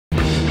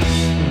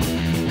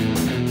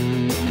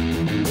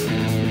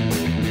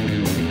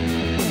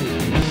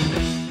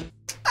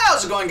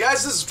How's it going,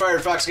 guys? This is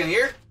Firefox again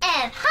here.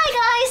 And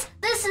hi guys,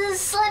 this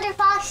is Slender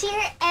Fox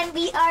here, and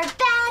we are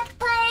back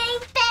playing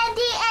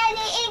Bendy and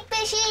the Ink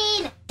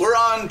Machine. We're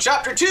on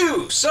chapter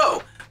 2.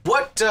 So,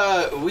 what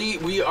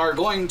we are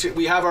going to,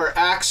 we have our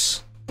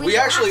axe. We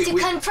actually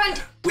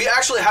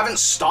haven't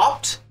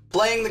stopped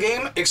playing the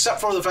game, except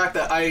for the fact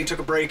that I took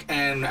a break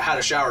and had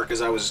a shower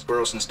because I was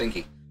gross and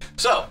stinky.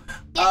 So,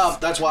 Yes.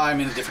 that's why I'm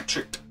in a different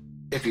shirt,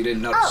 if you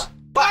didn't notice. Oh,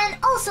 But and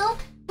also,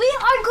 we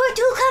are going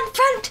to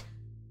confront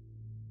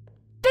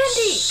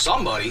Bendy.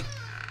 somebody,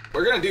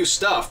 we're gonna do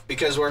stuff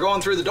because we're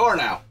going through the door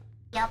now.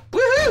 Yep.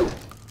 Woohoo!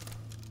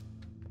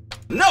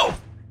 No!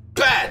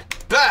 Bad!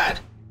 Bad!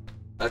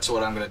 That's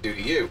what I'm gonna do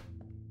to you.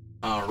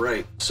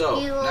 Alright,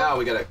 so now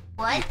we gotta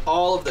What?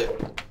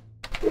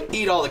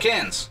 eat all the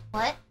cans.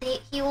 What?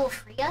 He will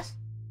free us?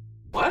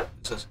 What?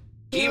 It says,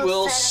 he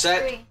will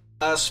set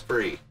us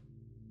free.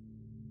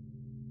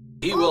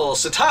 He will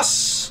set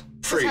us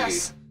free.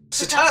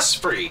 Set us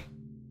free.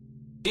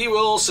 He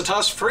will set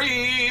us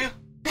free.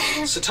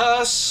 Set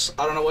us.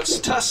 I don't know what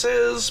set us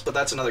is, but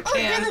that's another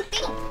can. Really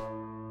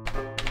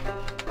big.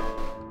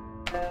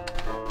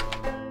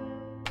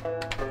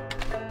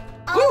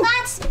 Oh, Woo!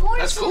 that's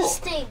Morse's cool.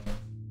 thing.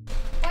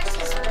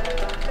 Morse's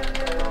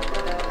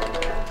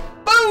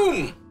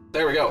Boom!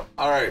 There we go.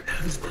 Alright. How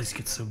did this place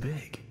get so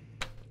big?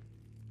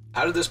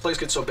 How did this place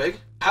get so big?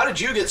 How did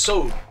you get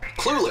so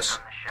clueless?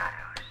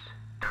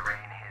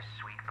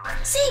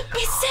 See,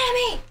 it's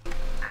Sammy!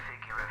 The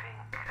figure of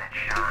ink that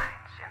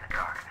shines in the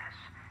darkness.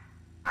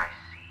 I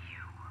see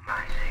you,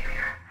 my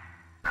savior.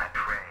 I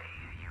pray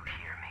you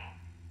hear me.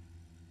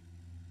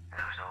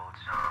 Those old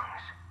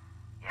songs,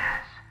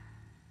 yes,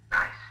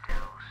 I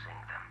still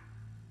sing them.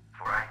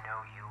 For I know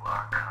you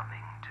are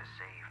coming to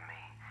save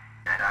me,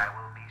 and I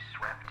will be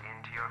swept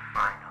into your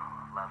final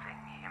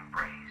loving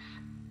embrace.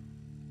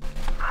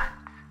 But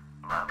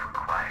love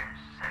requires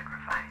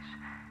sacrifice.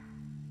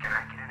 Can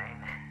I get an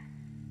amen?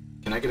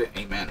 Can I get an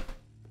amen?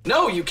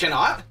 No, you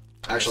cannot!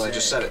 Actually, I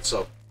just said it,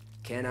 so.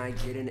 Can I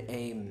get an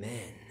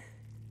amen?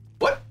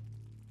 What?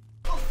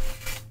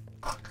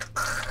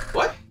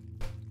 What?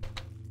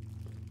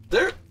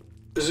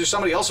 Is there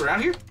somebody else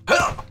around here?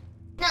 Huh!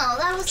 No,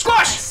 that was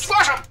Squash! us.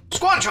 Squash him!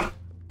 Squanch him!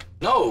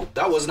 No,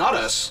 that was not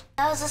us.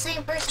 That was the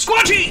same person.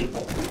 Squanchy!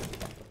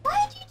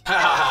 Why did you do Ha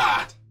ha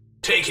ha! that?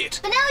 Take it!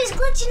 But now he's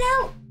glitching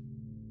out.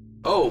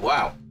 Oh,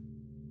 wow.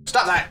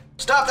 Stop that!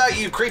 Stop that,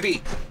 you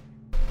creepy!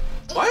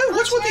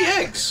 What's with the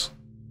eggs?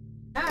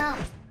 I don't know.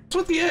 What's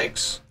with the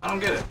eggs? I don't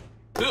get it.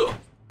 Ugh.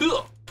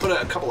 Ugh. Put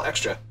a couple of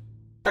extra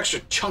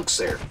chunks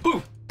there.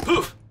 Poof,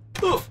 poof,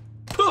 poof,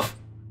 poof.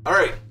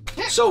 Alright,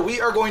 so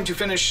we are going to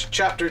finish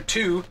chapter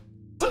 2.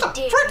 What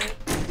the frick?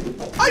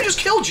 I just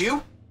killed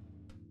you!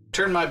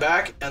 Turn my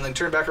back and then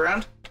turn back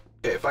around.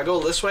 Okay, if I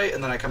go this way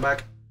and then I come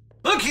back.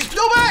 Look, he's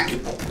still back!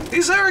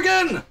 He's there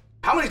again!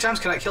 How many times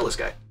can I kill this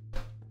guy?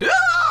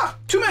 Ah!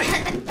 Too many!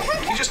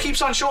 He just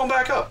keeps on showing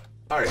back up.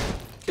 Alright,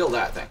 kill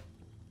that thing.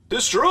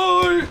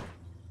 Destroy!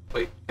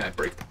 Wait, can I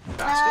break the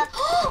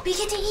basket? We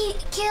get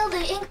to kill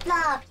the ink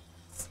blob.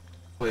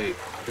 Wait,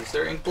 is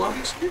there ink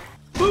blobbies here?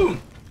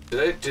 Boom!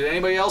 Did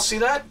anybody else see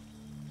that?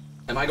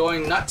 Am I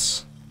going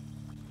nuts?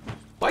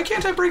 Why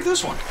can't I break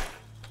this one?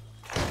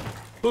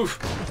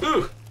 Oof,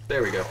 oof,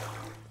 there we go. Ooh,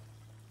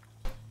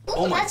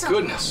 Oh my that's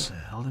goodness. Where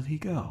the hell did he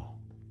go?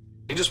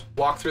 He just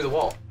walked through the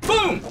wall.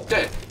 Boom!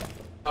 Dead.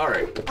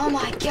 Alright. Oh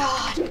my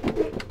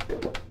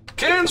god.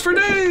 Cans for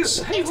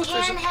days! Hey, It's look,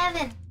 can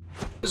heaven.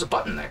 there's a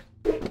button there.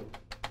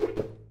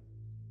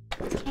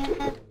 It's can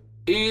heaven.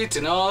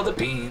 Eating all the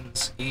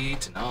beans,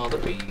 eating all the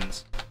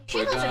beans.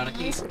 Sure We're those are gonna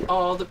beans. eat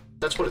all the...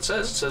 That's what it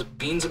says. It says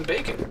beans and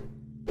bacon.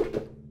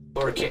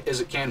 Or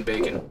is it canned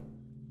bacon?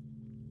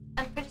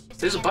 I'm pretty sure it's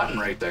There's a can button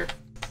heaven. right there.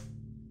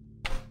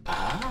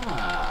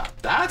 Ah,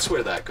 that's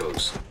where that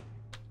goes.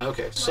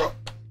 Okay, so...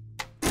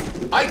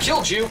 I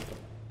killed you!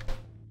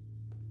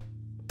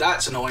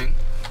 That's annoying.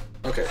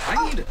 Okay,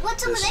 I need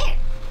What's over this there?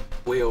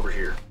 way over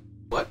here.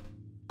 What?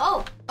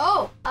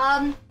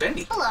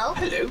 Bendy. Hello.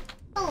 Hello.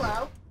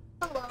 Hello.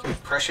 Hello. Can we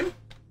crush him?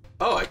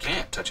 Oh, I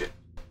can't touch it.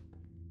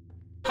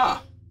 Huh.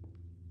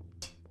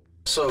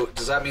 So,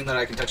 does that mean that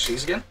I can touch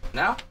these again?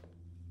 Now?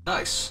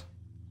 Nice.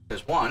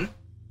 There's one.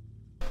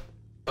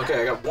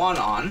 Okay, I got one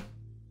on.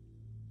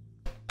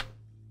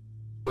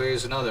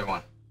 Where's another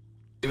one?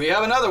 Do we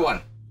have another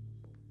one?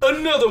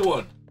 Another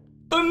one!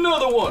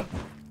 Another one!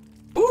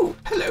 Ooh,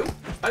 hello.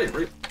 I didn't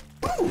read.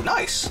 Ooh,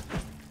 nice.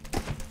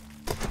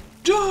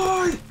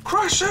 Die!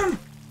 Crush him!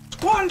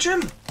 Squanch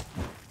him!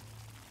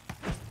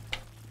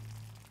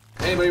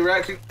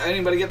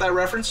 Anybody get that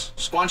reference?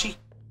 Squanchy?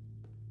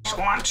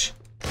 Squanch!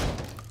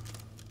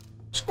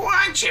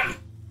 Squanch him!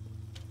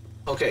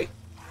 Okay,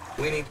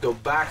 we need to go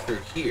back through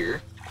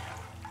here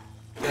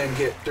and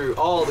get through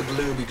all the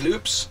glooby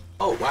gloops.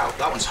 Oh wow,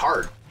 that one's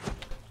hard.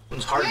 That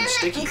one's hard and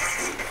sticky.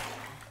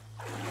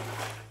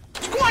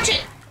 Squanch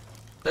it!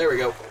 There we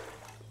go.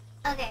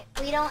 Okay,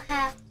 we don't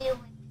have to deal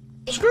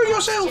with Screw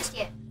yourself! just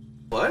yet.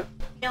 What?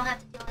 We don't have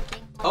to deal with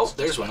ink Oh, blobs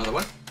there's just yet. another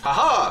one.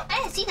 Haha! I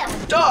didn't see that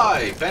one.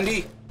 Die,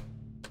 Bendy!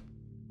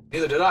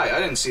 Neither did I. I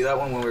didn't see that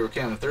one when we were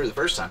coming through the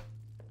first time.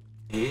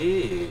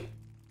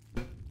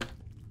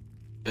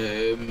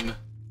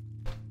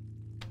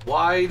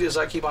 Why does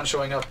that keep on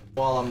showing up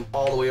while I'm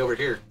all the way over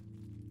here?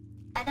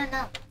 I don't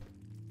know.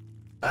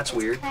 That's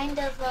weird. Kind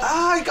of.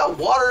 I got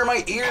water in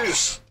my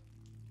ears.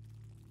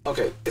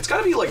 Okay, it's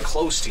gotta be like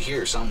close to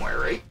here somewhere,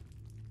 right?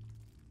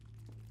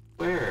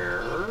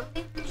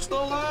 Where's the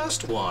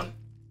last one?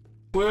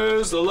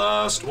 Where's the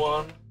last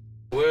one?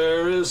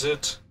 Where is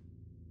it?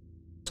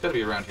 It's gotta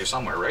be around here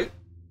somewhere, right?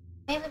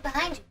 Maybe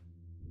behind you.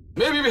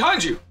 Maybe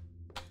behind you.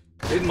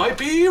 It might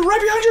be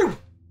right behind you.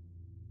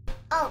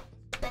 Oh,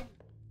 Bendy.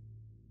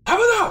 How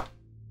about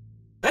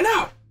now? And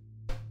now.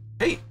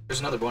 Hey, there's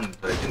another one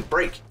that I didn't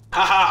break.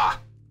 Haha.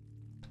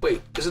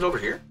 Wait, is it over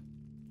here?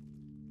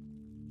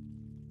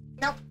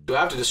 Nope. Do I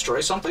have to destroy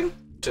something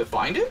to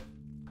find it?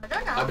 I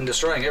don't know. I've been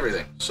destroying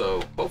everything,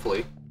 so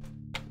hopefully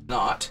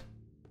not.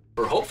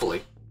 Or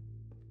hopefully.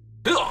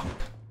 Ugh.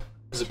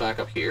 Is it back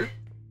up here?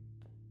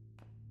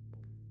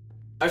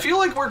 I feel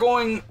like we're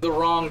going the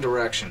wrong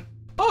direction.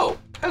 Oh,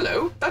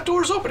 hello. That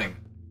door's opening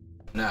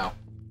now.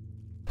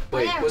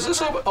 Wait, was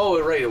this open?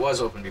 Oh, right, it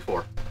was open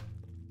before.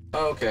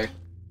 Okay.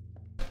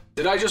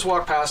 Did I just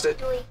walk past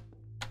it?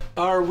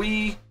 Are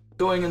we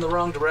going in the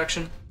wrong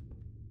direction?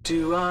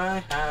 Do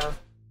I have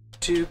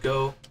to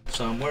go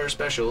somewhere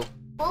special?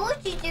 What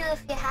would you do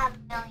if you have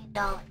 $1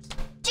 million?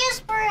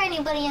 Just for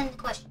anybody in the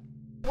question.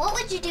 What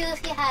would you do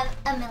if you had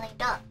 $1 million?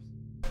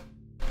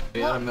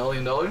 You had $1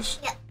 million?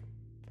 Yeah.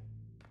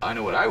 I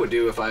know what I would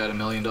do if I had $1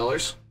 million.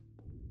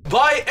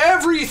 Buy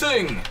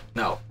everything!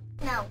 No.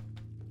 No.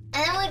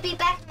 And then we'd be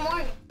back to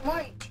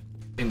mortgage.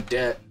 In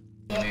debt,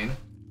 you Debt. mean?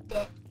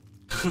 Debt.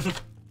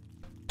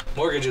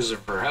 Mortgages are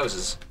for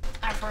houses.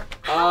 Are for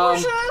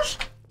houses.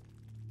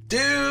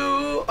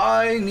 Do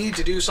I need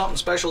to do something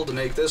special to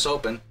make this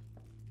open?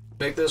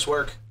 Make this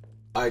work?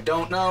 I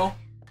don't know.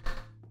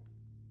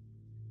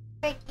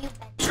 Frick you,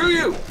 Bendy. Screw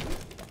you!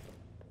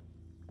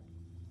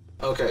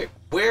 Okay,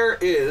 where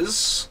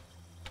is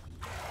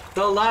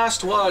the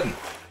last one?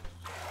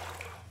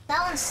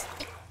 That one's.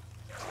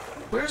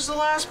 Where's the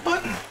last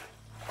button?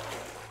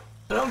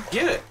 I don't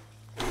get it.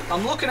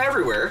 I'm looking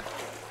everywhere.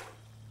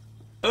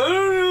 I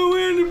don't know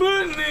where the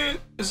button is.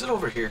 Is it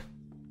over here?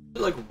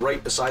 Is it like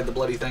right beside the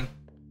bloody thing?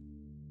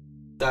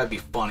 That'd be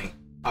funny.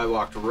 I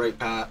walked right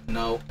past.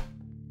 No.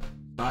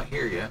 Not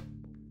here yet.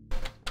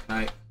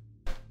 Can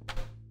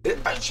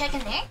Are you checking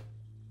there?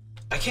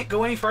 I can't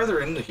go any farther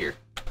into here.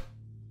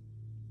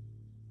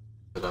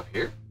 Is it up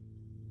here?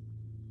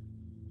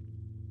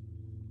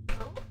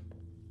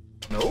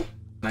 No.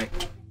 Can I...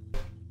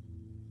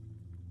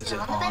 Is it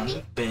on the on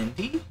Bendy?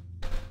 Bendy?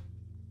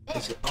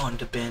 Is it on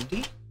to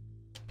Bendy?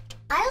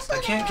 I also I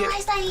can't didn't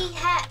realize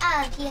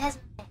that he has.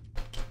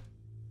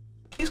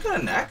 He's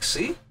got a neck,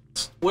 see?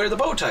 It's where the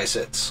bow tie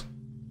sits.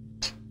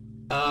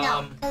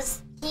 No,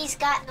 because he's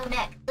got no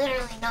neck.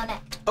 Literally no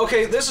neck.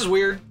 Okay, this is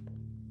weird.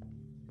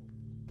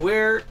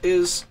 Where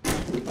is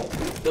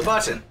the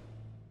button?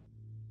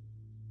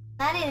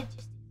 That is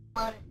just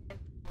exploded.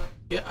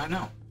 Yeah, I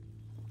know.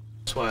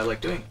 That's why I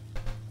like doing it.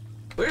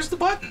 Where's the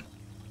button?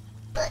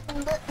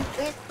 Button,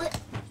 where's the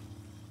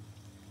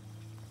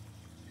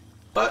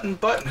button?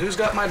 Button. Who's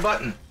got my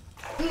button?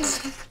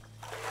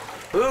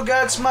 Who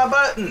got my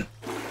button?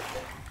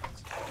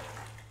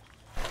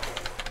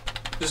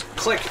 Just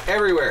click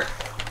everywhere.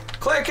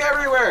 Click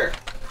everywhere.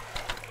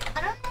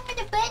 I don't know where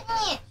the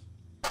button is.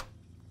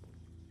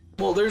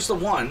 Well, there's the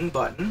one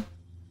button.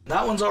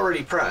 That one's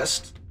already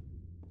pressed.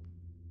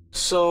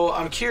 So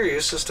I'm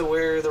curious as to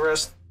where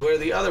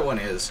the other one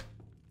is.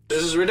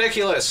 This is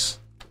ridiculous.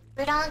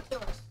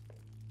 Redonkulous.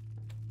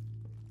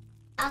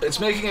 It's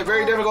making it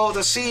very difficult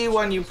to see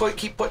when you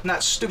keep putting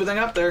that stupid thing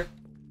up there.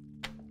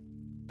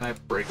 Can I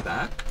break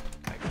that?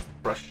 Can I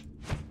crush?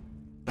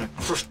 Can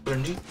I crush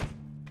Bendy?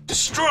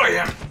 Destroy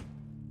him!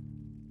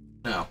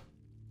 No.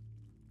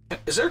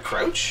 Is there a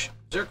crouch?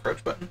 Is there a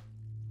crouch button?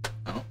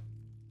 No.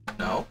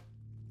 No.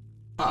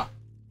 Huh.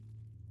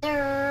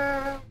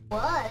 There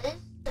was.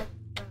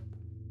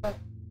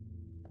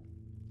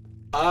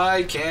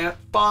 I can't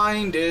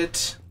find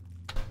it.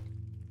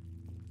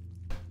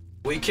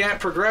 We can't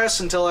progress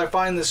until I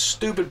find this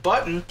stupid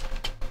button.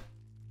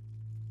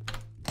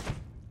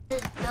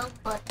 This dumb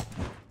button.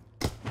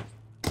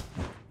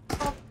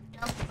 Oh,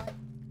 dumb button.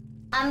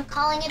 I'm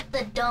calling it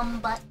the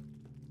dumb button.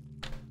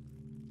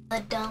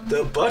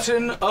 The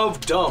button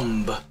of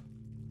dumb.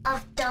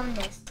 Of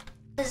dumbness.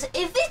 Because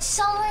if it's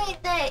somewhere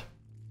that.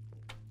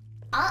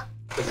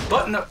 The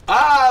button of.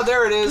 Ah,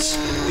 there it is.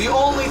 The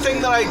only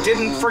thing that I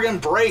didn't friggin'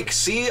 break.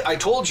 See, I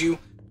told you.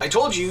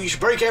 You should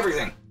break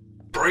everything.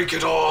 Break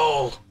it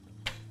all.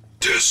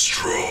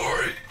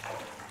 Destroy.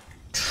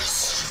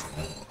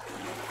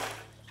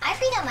 I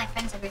freak out my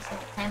friends every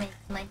single time it's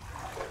my.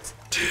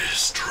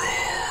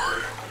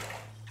 Destroy.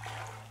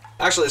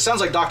 Actually, it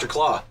sounds like Dr.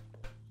 Claw.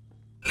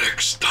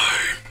 Next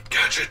time,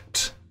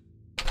 Gadget.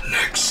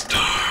 Next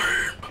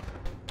time.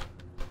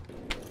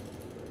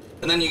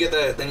 And then you get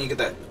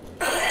that.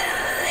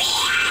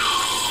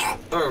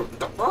 Or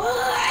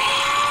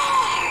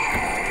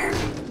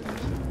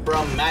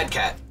from Mad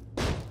Cat.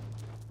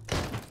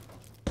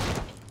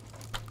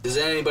 Does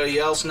anybody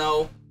else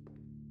know?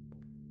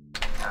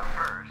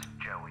 First,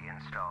 Joey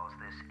installs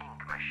this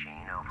ink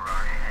machine over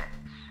our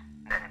heads.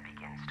 Then it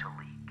begins to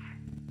leak.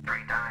 3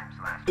 times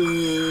last month, we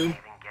couldn't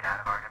even get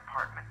out of our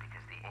department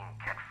because the ink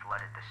had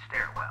flooded the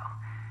stairwell.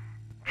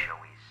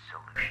 Joey's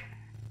solution: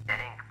 an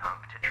ink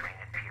pump to drain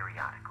it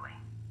periodically.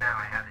 Now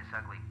I have this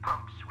ugly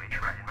pump switch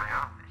right in my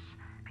office.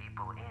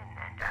 People in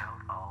and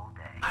out all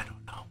day. I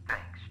don't know.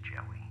 Thanks,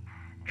 Joey.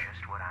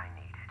 Just what I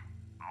needed.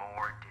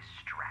 More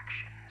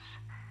distractions.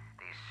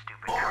 These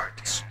stupid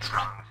cartoon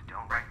songs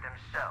don't write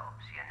themselves,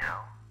 you know.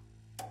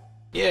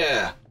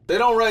 Yeah, they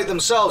don't write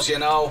themselves, you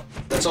know.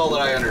 That's all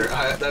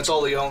that that's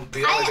all the only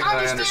thing that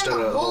I understood.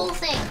 The whole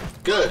thing.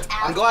 Good.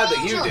 I'm glad that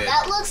you Angel, did.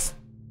 That looks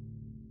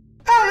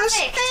Alice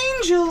perfect.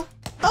 Angel.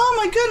 Oh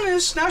my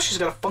goodness. Now she's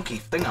got a funky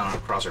thing on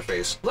across her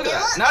face. Look at It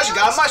that. look- Now it she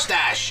got looks- a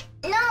mustache.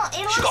 No, it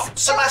looks. She got it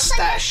some looks like-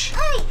 mustache.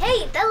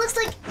 Hey, that looks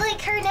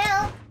like her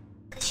now.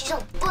 Cause she's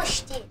all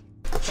busted.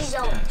 She's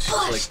all Yeah, she's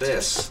busted. like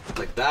this.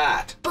 Like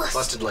that. Busted.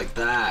 Busted like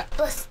that.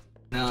 Busted.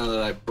 Now that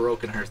I've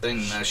broken her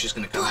thing, now she's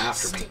gonna come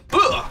after me.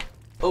 Busted. Ugh.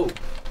 Oh.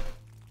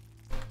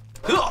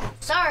 Ugh.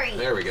 Sorry.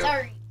 There we go.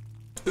 Sorry.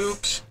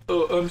 Oops.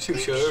 Oh, I'm so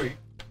sorry.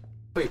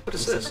 Wait, what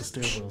is Looks like the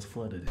this? stairwell's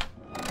flooded.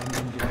 I'm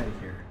gonna get out of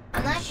here.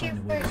 I'm not Find sure a if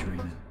way to we're drain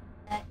supposed it.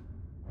 that.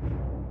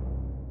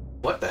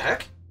 What the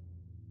heck?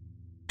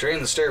 Drain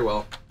the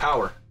stairwell.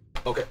 Power.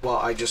 Okay, well,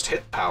 I just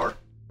hit power.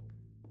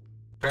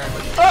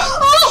 Apparently.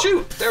 Ah!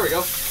 Shoot! There we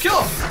go.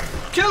 Kill him!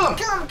 Kill him!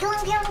 Kill him! Kill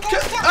him! Kill him! Kill him!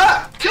 Kill, Kill him!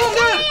 ah! Kill him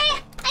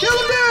dead! Kill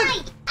him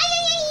dead!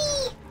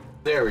 Ay!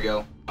 There we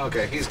go.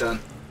 Okay, he's done.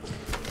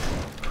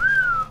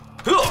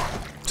 Huh!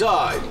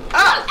 Die!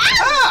 Ow!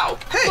 Ow!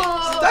 Hey!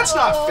 That's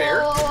not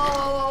fair!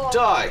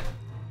 Die!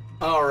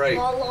 Alright.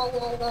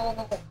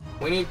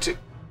 We need to...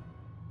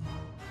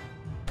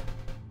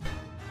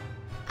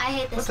 I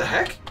hate this. What the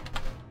heck?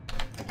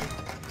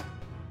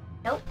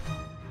 Nope.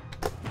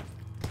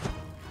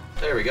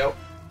 There we go.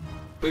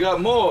 We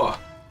got more.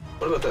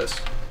 What about this?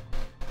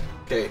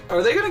 Okay,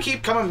 are they gonna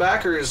keep coming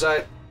back, or is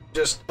that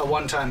just a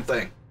one-time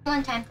thing?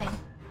 One-time thing.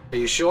 Are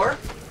you sure?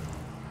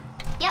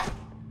 Yep.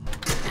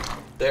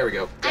 There we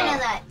go. I Got know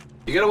it. that.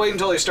 You gotta wait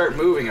until they start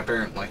moving,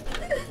 apparently.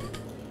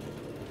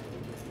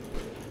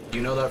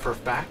 You know that for a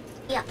fact?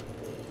 Yep.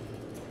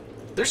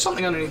 There's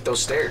something underneath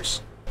those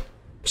stairs.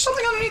 There's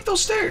something underneath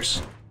those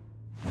stairs.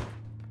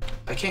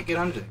 I can't get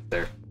under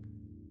there.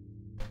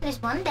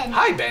 There's one Bendy.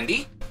 Hi,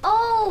 Bendy.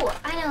 Oh,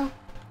 I know.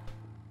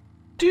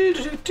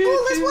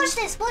 Oh, let's watch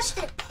this. Watch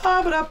this.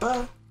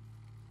 Ba-ba-da-ba.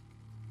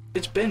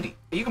 It's Bendy.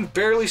 You can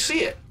barely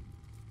see it.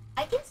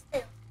 I can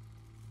still.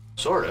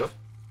 Sort of.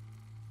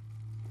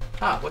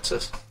 Ah, what's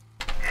this?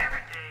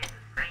 Every day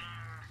the same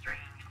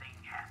strange thing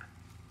happens.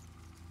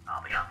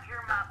 I'll be up here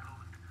in my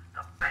booth,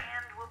 the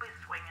band will be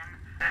swinging,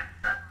 and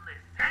suddenly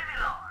Sammy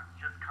Lawrence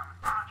just comes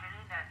marching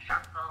in and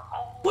shuts the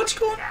whole What's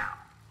thing going- down.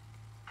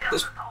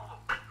 This- Tells us all to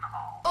wait in the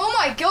hall. Oh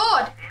my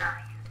god! Then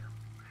I hear them.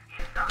 He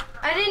starts up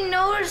I didn't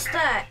notice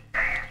that.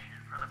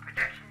 dashes for the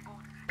projection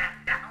booth and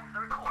down to the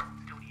recording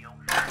studio.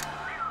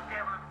 Little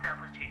devil himself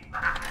was chasing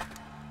behind. A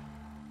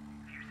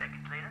few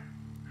seconds later,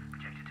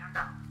 projector turned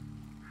on.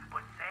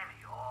 But Sammy,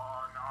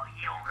 oh no,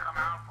 he don't come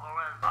out for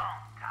a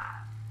long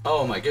time.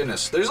 Oh my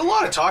goodness. There's a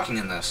lot of talking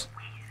in this.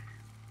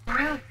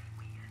 I know.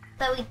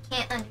 That we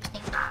can't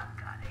understand.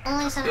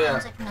 Only Yeah.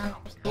 sometimes I can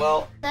understand.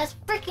 Well, That's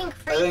freaking I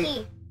freaky.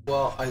 think...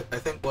 Well, I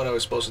think what I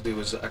was supposed to do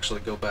was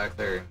actually go back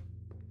there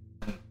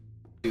and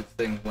do the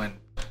thing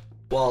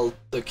while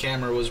the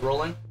camera was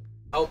rolling.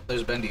 Oh,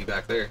 there's Bendy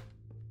back there.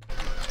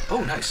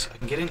 Oh, nice. I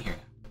can get in here.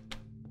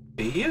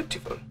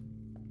 Beautiful.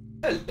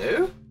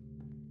 Hello.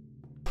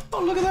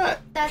 Oh, look at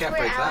that. That's Can't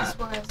where break Alice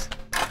that. was.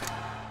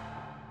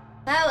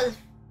 That was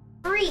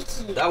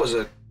freaky. That was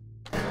a...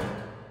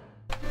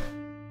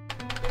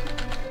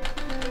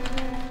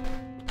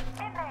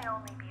 It may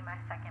only be my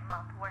second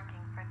month working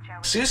for Joey.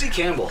 Susie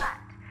Campbell. But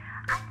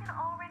I can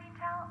already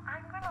tell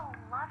I'm gonna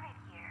love it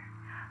here.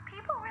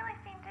 People really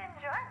seem to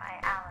enjoy my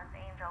Alice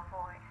Angel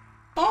voice.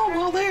 Oh,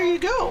 well, there you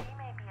go. She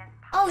may be as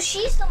Oh,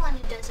 she's the one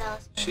who does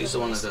Alice. She's the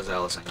one that does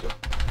Alice Angel.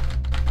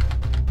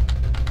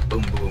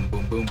 Boom, boom,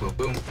 boom, boom, boom,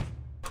 boom.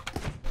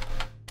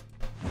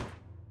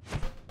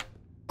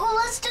 Oh,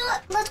 let's do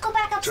it. Let's go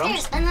back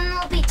upstairs, Drums? and then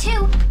there'll be 2,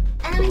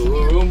 and then we can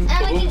do, Boom,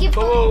 and we can keep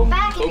boom, going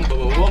back boom, and, boom,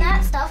 boom, and boom.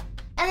 that stuff,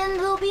 and then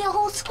there'll be a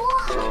whole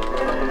squad.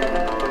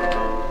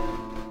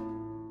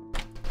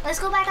 Let's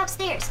go back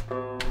upstairs.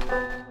 Yeah,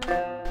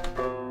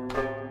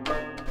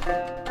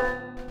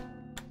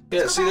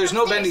 go see, back there's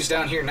no upstairs. Bendys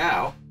down here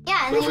now.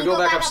 Yeah, and But then if we you go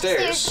back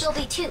upstairs, upstairs- there'll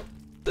be 2.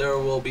 There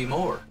will be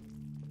more.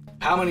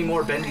 How many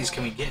more Bendys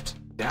can we get?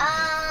 Down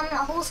here? A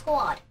whole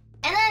squad.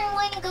 And then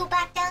when you go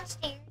back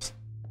downstairs,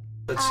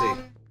 Let's see.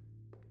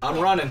 I'm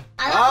running.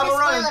 I'm not gonna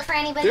running. spoil it for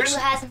anybody There's- who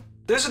hasn't.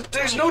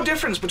 There's no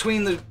difference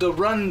between the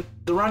run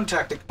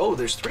tactic. Oh,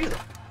 there's 3 of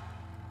them.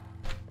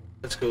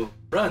 Let's go.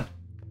 Run.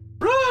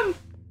 Run!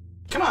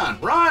 Come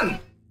on, run!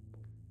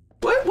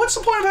 What's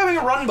the point of having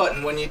a run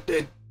button when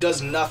it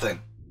does nothing?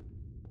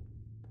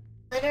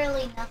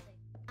 Literally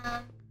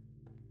nothing.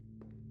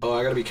 Oh,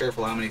 I gotta be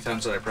careful how many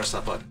times did I press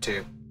that button,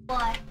 too.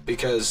 Why?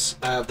 Because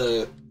I have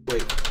the...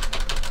 Wait.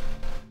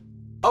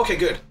 Okay,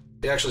 good.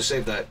 They actually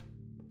saved that.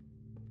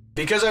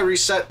 Because I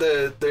reset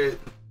the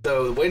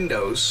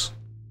Windows...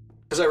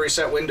 Because I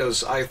reset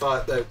Windows, I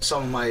thought that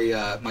some of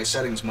my my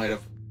settings might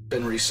have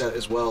been reset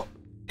as well.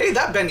 Hey,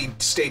 that Bendy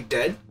stayed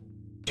dead.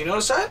 Do you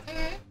notice that?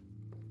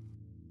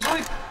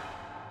 Mm-hmm.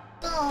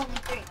 Oh,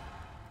 great.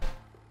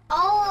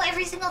 Oh,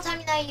 every single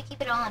time now you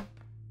keep it on.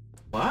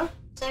 What?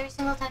 So every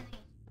single time you...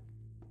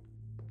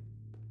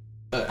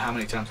 How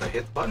many times I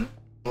hit the button?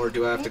 Or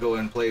do I have to go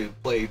and play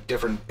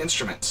different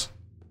instruments?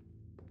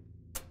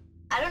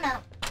 I don't know.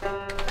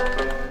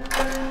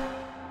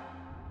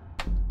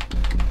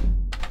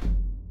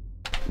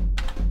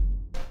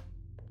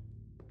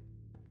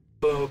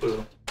 Boom,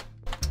 boom.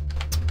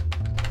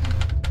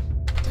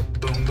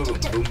 Boom, boom, boom,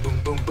 boom,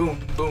 boom, boom,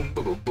 boom,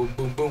 boom, boom,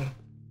 boom, boom.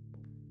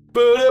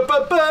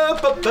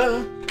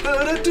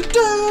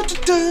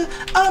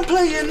 I'm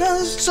playing a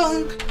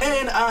song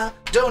and I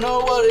don't know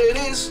what it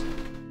is.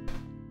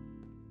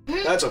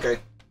 That's okay.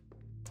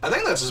 I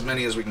think that's as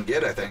many as we can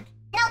get, I think.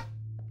 Nope.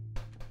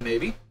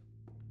 Maybe?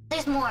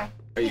 There's more.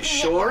 Are you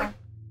sure?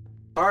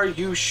 Are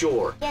you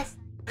sure? Yes.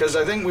 Because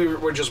I think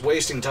we're just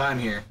wasting time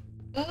here.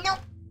 Nope.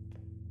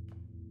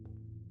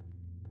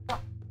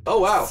 Oh,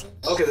 wow.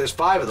 Okay, there's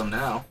 5 of them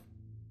now.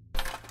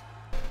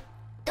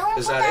 Don't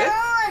Is put that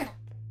that on. If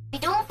you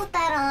don't put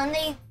that on,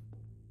 they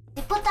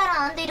put that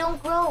on, they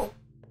don't grow.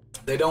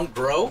 They don't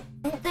grow?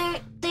 They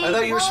I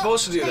thought you were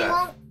supposed to do they that.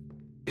 won't.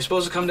 You're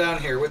supposed to come down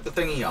here with the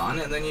thingy on,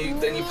 and then you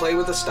play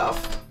with the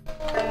stuff.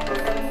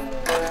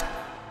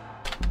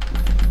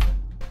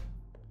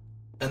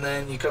 And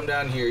then you come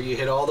down here, you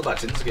hit all the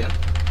buttons again.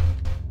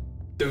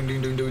 Doom,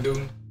 doom, doom, doom,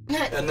 doom.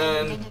 And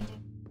then...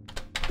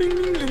 Ding,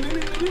 ding, ding, ding,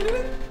 ding,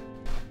 ding.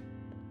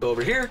 Go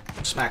over here,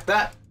 smack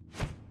that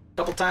a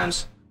couple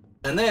times,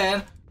 and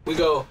then we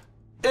go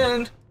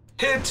and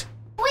hit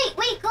Wait,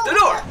 go. the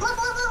door.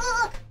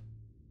 Look.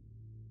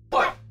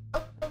 What?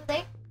 Over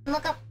there.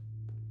 Look up.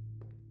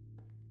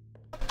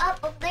 Look up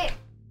over there.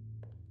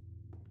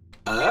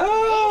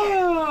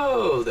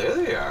 Oh, there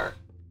they are.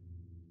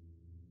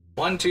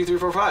 1, 2, 3,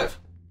 4, 5.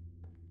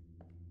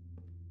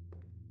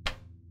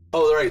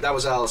 Oh, right, that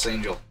was Alice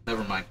Angel.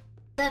 Never mind.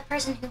 The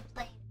person who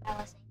played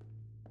Alice.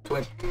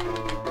 Twin.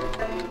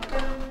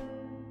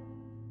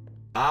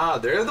 Ah,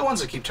 they're the ones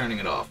that keep turning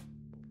it off.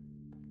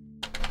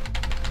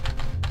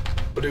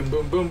 Ba-doom,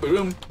 boom, boom,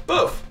 ba-doom,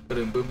 boof.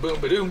 Ba-doom, boom, boom,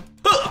 ba-doom,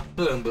 huh.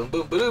 Ba-doom, boom,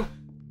 boom, ba-doom.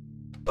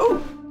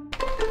 Oh!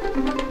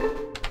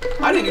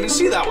 I didn't even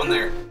see that one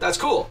there. That's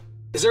cool.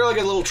 Is there like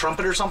a little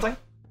trumpet or something?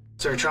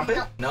 Is there a trumpet?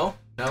 No?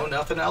 No,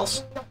 nothing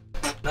else?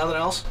 Nothing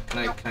else?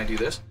 Can I do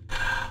this?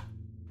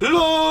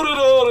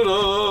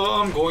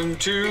 Da-da-da-da-da-da. I'm going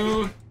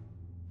to...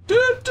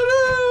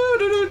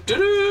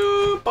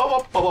 Do-do-do-do-do-do.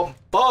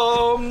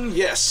 Bum-bum-bum-bum.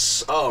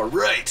 Yes. All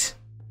right.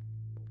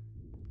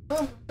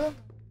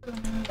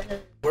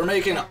 We're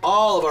making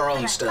all of our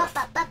own stuff.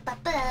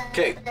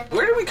 Okay,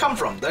 where did we come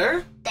from?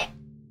 There? There.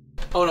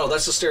 Oh no,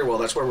 that's the stairwell.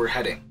 That's where we're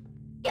heading.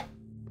 Yeah.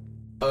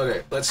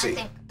 Okay, let's see.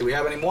 think. Do we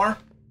have any more?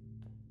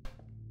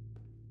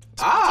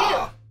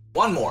 Ah!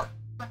 One more.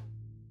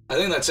 I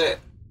think that's it.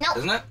 Nope.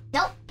 Isn't it?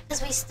 Nope,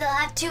 because we still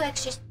have 2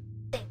 extra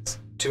things.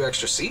 2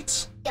 extra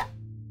seats? Yeah.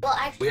 Well,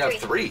 actually, We have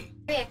 3. 3.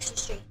 3 extra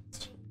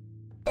streets.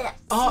 Yeah.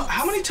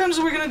 How many times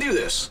are we gonna do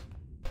this?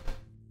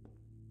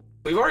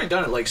 We've already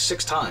done it like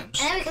 6 times.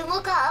 And then we can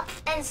look up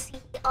and see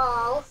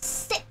all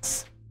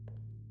 6.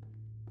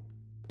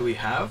 Do we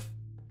have?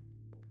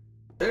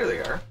 There they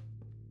are.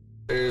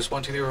 There's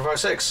 1, 2, 3, 4, 5,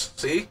 6.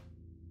 See?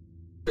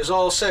 There's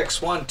all 6.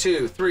 1,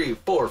 2, 3,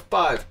 4,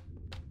 5,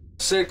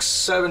 6,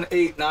 7,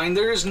 8, 9.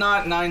 There's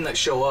not 9 that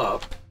show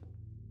up.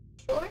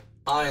 Sure?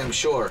 I am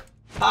sure.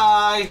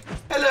 Hi!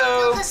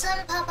 Hello! No, the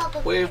sun pop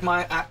up. Wave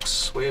my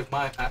axe. Wave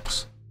my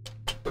axe.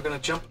 We're gonna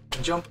jump,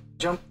 jump,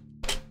 jump.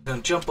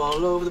 Gonna jump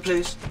all over the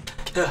place.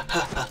 Ha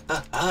ha ha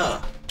ha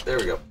ha. There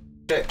we go.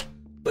 Okay.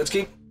 Let's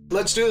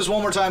do this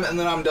one more time and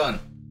then I'm done.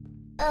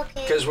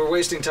 Okay. Because we're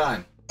wasting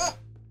time.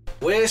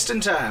 Wasting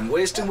time.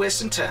 Wasting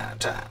time.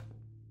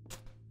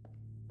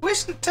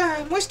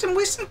 Wasting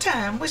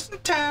time. Wasting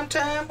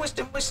time.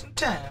 Wasting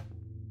time.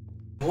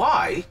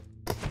 Why?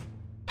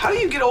 How do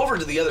you get over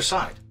to the other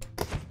side?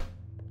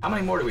 How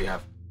many more do we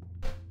have?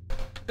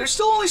 There's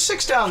still only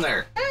 6 down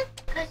there.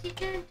 Because you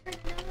can't turn it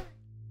on.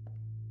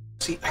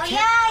 See, I Oh can't.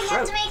 yeah, you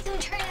have to throw- make them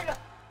turn it off.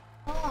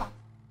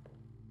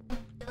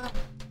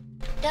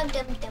 Dum.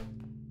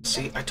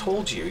 See, I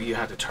told you you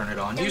had to turn it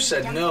on. You Dum,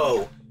 said dum,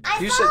 no. I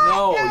You said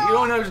thought no. no. You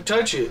don't have to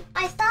touch it.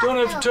 I thought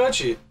Don't have to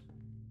touch it.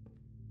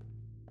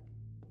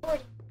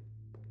 40.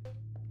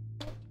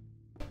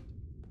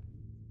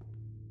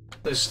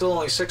 There's still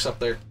only 6 up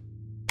there.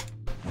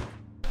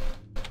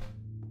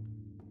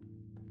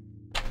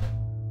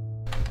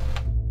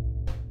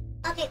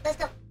 Okay, let's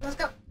go.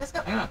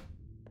 Hang on.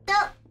 Go.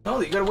 No,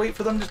 you gotta wait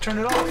for them to turn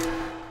it off.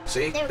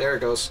 See? There it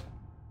goes.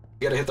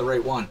 You gotta hit the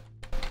right one.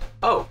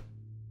 Oh.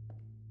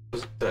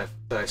 Did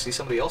I see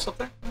somebody else up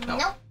there? No.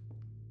 Nope.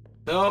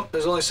 Nope,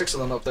 there's only 6 of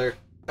them up there.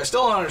 I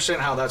still don't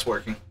understand how that's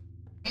working.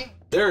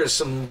 There's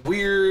some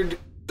weird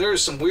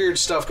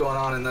stuff going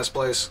on in this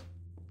place.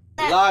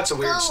 Lots of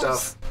weird Goes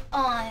stuff.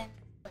 On.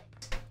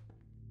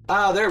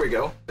 Ah, there we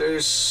go.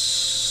 There's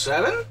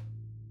 7? Yep.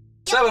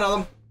 7 of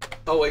them.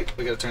 Oh wait,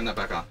 we gotta turn that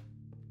back on.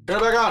 Turn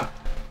it back on.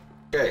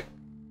 Okay.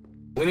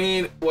 We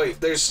need. Wait,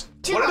 there's.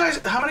 Two What more.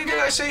 did I? How many did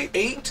I say?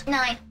 8?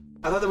 9.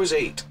 I thought there was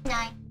 8.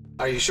 9.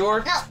 Are you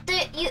sure?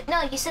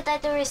 No, you said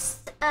that there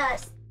was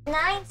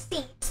 9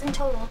 seats in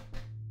total,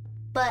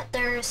 but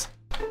there's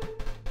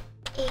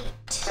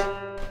 8.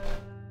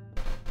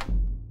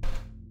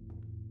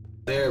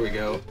 There we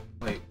go.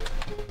 Wait.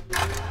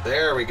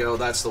 There we go.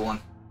 That's the one.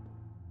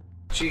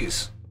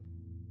 Jeez.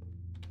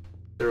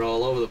 They're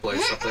all over the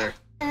place up there.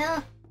 I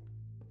know.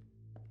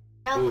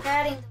 Oof.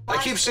 I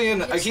keep seeing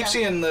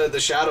the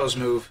shadows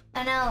move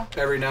I know.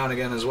 every now and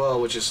again as well,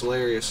 which is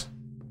hilarious.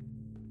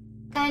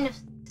 Kind of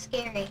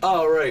scary.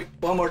 All right,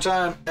 one more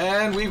time,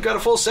 and we've got a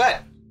full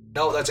set.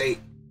 No, that's 8.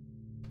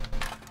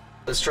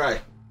 Let's try.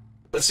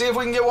 Let's see if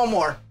we can get one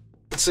more.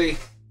 Let's see.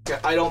 Yeah,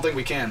 I don't think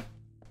we can,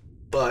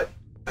 but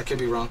I could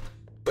be wrong.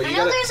 But I you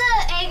know gotta. there's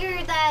an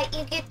egger that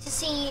you get to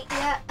see.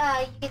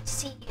 You get to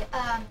see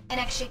an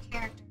extra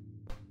character.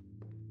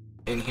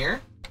 In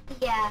here?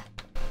 Yeah.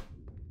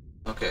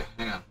 Okay,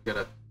 hang on. We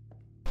gotta.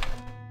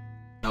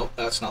 Nope,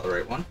 that's not the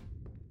right one.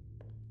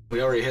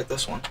 We already hit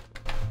this one.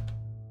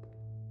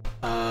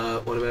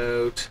 What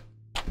about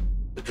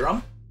the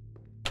drum?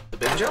 The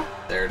banjo?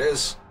 There it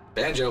is.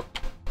 Banjo.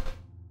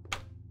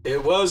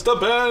 It was the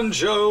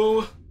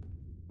banjo.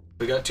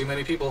 We got too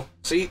many people.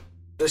 See,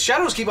 the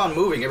shadows keep on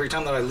moving every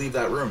time that I leave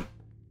that room.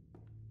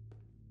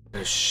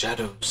 There's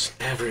shadows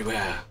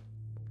everywhere.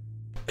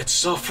 It's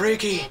so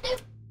freaky.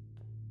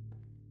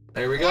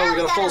 There we go. Now We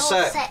got a full whole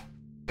set.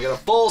 We got a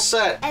full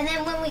set. And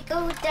then when we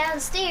go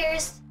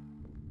downstairs,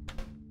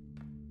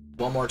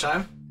 One more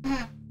time.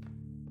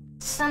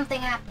 something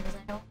happens.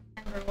 I don't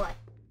remember what.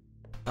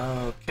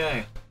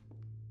 Okay.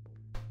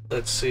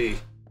 Let's see.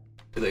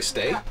 Do they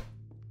stay?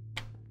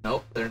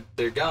 Nope,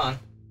 they're gone.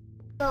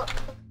 Go.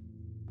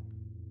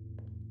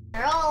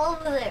 They're all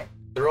over there.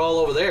 They're all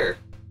over there.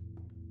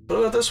 What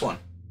about this one?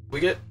 We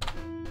get.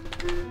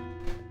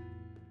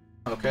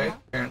 Okay,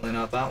 apparently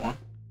not that one.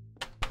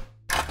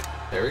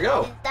 There we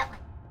go. It's that one.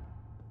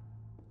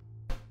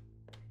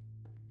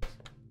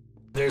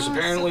 There's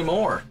apparently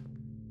more.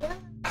 Yeah.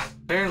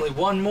 Apparently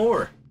one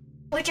more.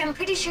 Which I'm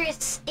pretty sure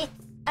it's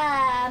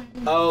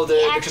Oh,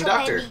 the actual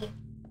conductor. Bendy.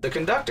 The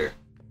conductor.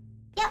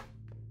 Yep.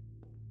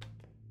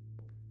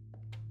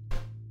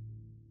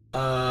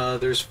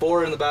 There's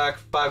 4 in the back,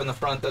 5 in the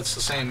front. That's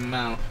the same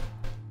amount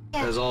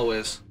Yeah. as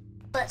always.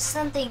 But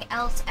something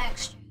else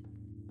extra.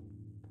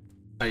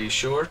 Are you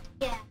sure?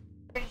 Yeah.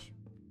 Pretty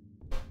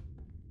sure.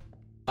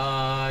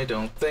 I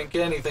don't think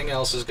anything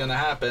else is gonna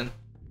happen.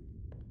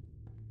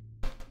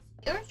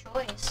 Your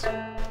choice.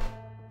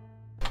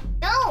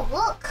 No,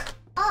 look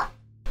up.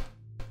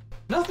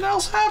 Nothing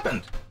else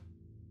happened.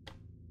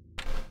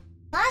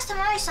 Last time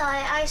I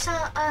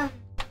saw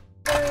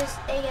there was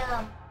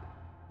a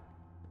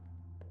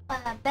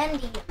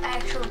Bendy,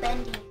 actual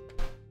Bendy,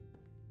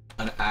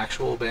 An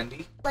actual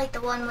Bendy? like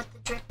the one with the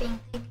dripping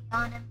thing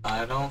on him.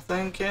 I don't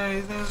think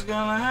anything's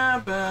gonna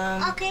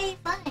happen. Okay,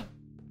 fine.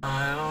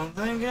 I don't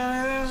think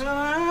anything's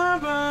gonna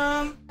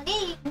happen.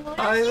 Okay, you can go I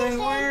downstairs think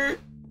then.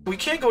 we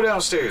can't go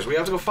downstairs. We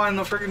have to go find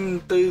the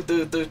friggin'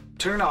 the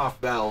turn off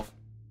valve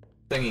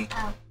thingy.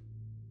 Oh,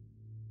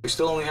 We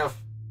still only have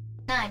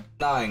 9.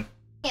 9.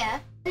 Yeah.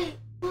 Hey,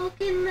 look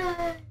in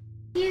the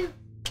you.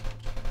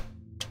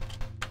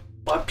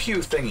 What pew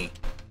thingy?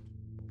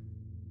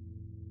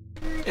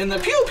 In the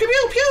pew pew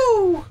pew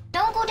pew.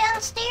 Don't go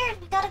downstairs.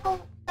 We gotta go.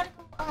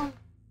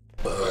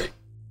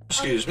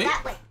 Excuse me.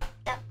 That way.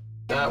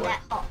 That way.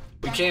 That hall.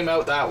 We came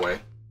out that way.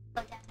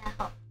 Go down that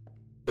hall.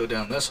 Go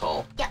down this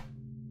hall. Yeah.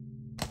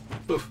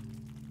 Oof.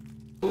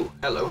 Ooh,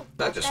 hello.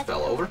 That just That's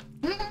fell over.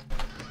 Mhm.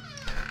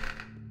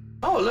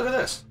 Oh, look at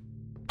this.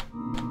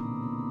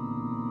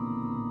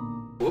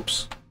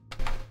 Whoops.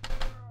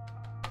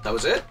 That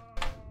was it?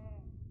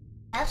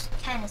 That's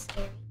kind of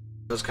scary.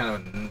 That was kind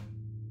of an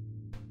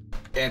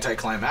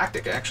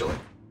anticlimactic, actually.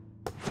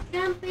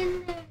 Jump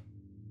in there.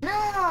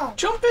 No.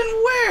 Jump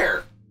in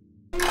where?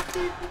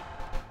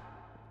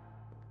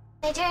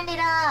 They turned it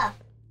off.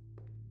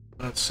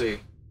 Let's see.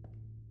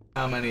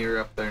 How many are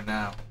up there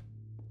now?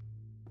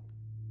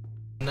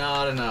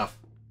 Not enough.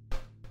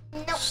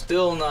 Nope.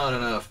 Still not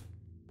enough.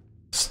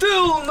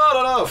 Still not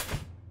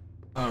enough!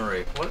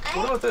 Alright, what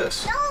about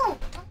this? No.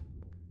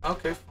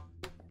 Okay,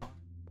 fine.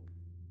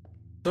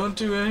 Don't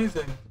do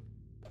anything.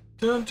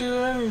 Don't do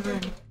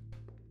anything.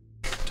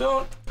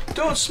 Don't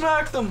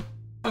smack them!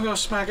 I'm gonna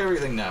smack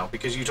everything now,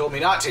 because you told me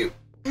not to.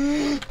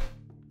 Can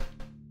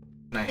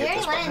I hit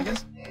this button again?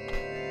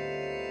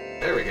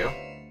 There we go.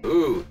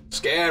 Ooh,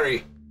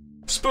 scary.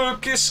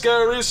 Spooky,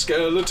 scary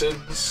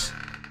skeletons.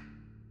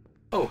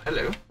 Oh,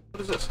 hello.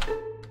 What is this?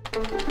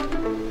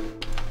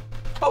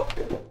 Oh!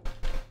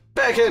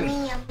 Back in!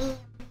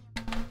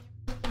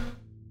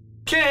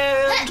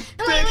 Canned Wait,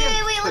 look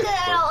bacon.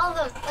 at all of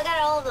them. Look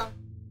at all of them.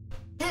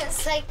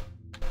 It's like,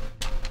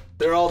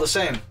 They're all the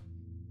same.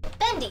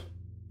 Bendy.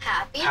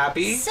 Happy.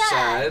 Happy,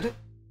 sad,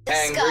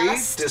 angry,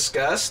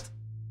 disgust,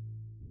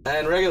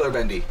 and regular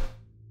Bendy.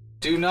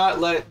 Do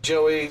not let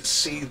Joey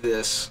see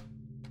this.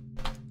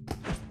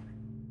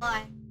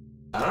 Why?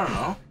 I don't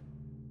know.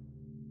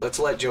 Let's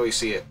let Joey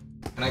see it.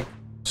 Can I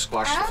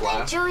squash the I don't flam?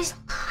 think Joey's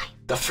alive.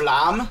 The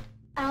flam?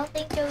 I don't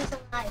think Joey's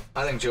alive.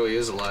 I think Joey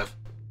is alive.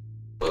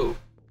 Whoa.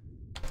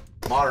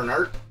 Modern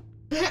art?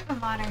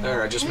 Modern.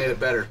 There, I just made it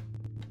better.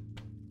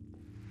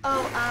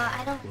 Oh,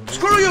 I don't.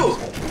 Screw you!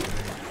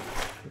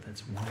 But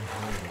that's one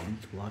hell of a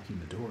leak blocking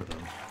the door, though.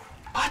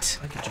 What?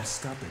 I could just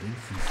stop it ink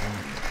from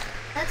forming.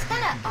 That's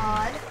kind of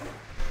odd.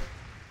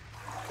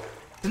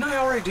 Didn't I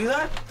already do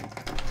that?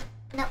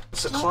 No.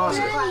 It's a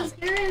closet.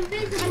 You're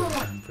invisible.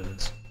 Time for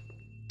this.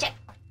 Check.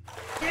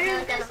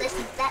 You're gonna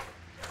listen to that.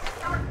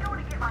 I was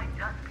going to get my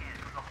dustpan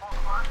from the hall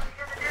closet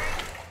the other day,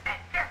 and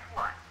guess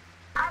what?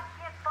 I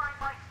can't find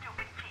my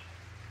stupid key.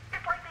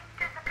 It's like they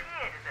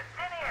disappeared into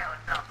thin air or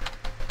something.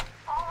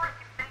 All I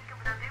can think of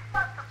is they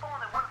must have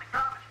fallen in one of the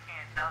garbage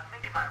cans I was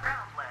making my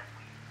rounds last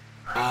week.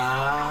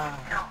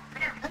 No,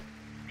 seriously.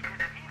 Because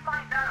if he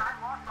finds out I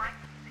lost my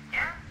keys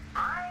again,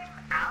 I'm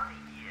out of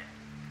here.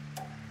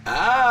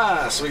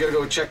 Ah, so we gotta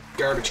go check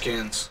garbage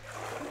cans.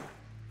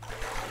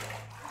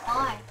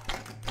 Why?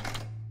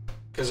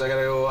 Because I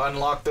gotta go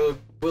unlock the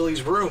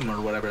Willie's room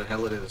or whatever the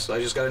hell it is. So I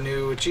just got a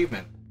new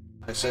achievement.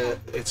 It said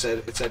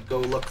go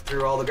look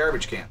through all the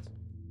garbage cans.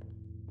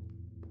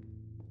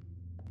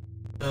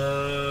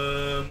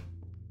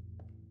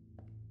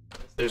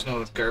 There's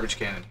no garbage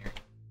can in here.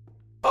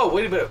 Oh,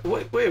 wait a minute.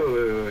 Wait.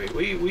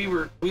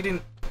 We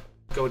didn't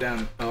go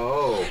down.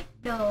 Oh.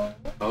 No.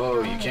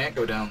 Oh, you can't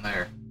go down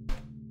there.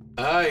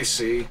 I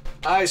see.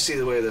 I see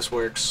the way this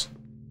works.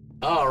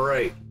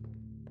 Alright.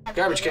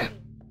 Garbage can.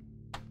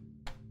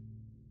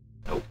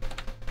 Nope.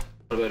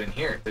 What about in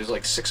here? There's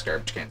like 6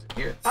 garbage cans in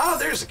here. Oh,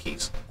 there's the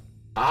keys.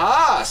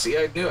 Ah, see,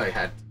 I knew I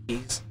had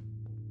keys.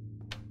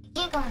 You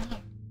can't go in here.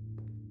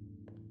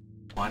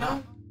 Why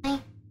not?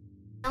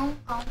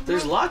 Don't go.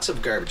 There's lots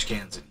of garbage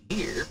cans in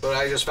here, but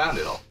I just found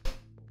it all.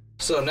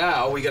 So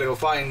now we gotta go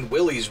find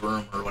Willie's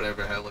room or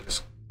whatever the hell it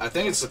is. I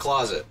think it's the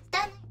closet.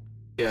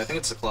 Yeah, I think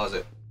it's the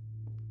closet.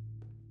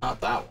 Not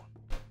that one.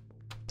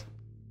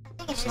 I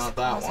think It's not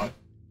that one.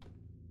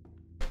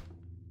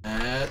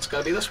 It's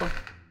gotta be this one.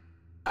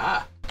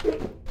 Ah.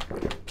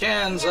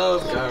 Cans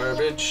of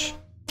garbage.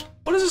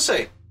 What does it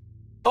say?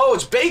 Oh,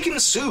 it's bacon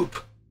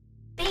soup.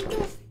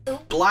 Bacon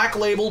soup. Black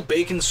label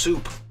bacon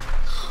soup.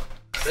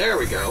 There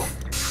we go.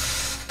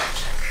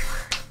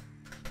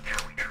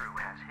 Joey True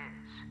has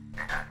his,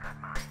 and I've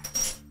got mine.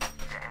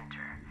 To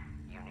enter,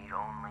 you need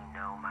only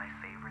know my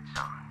favorite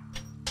song.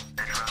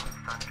 The drum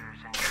thunders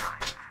in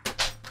triumph.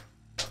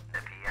 The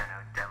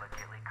piano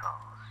delicately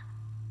calls.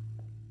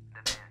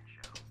 The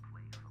banjo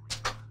playfully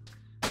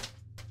plucks.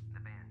 The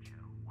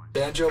banjo once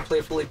Banjo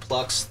playfully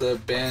plucks, the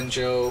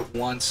banjo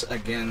once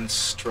again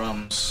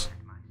strums.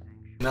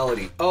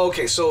 Melody. Oh,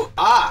 okay, so,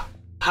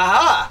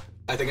 haha!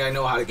 I think I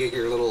know how to get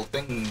your little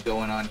thing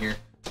going on here.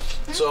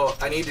 So,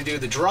 I need to do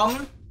the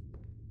drum,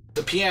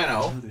 the I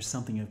piano. know there's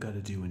something I've got to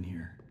do in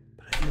here,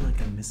 but I feel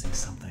like I'm missing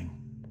something.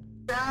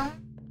 Drum.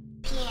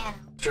 Piano.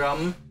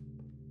 Drum,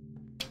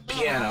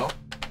 piano,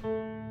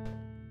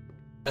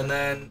 and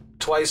then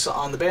twice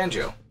on the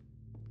banjo.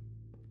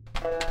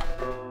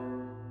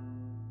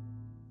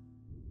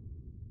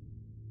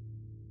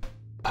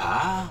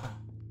 Ah.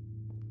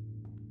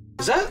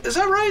 Is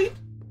that right?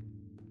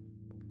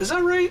 Is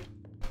that right?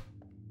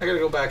 I gotta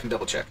go back and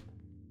double check.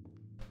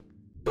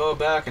 Go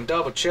back and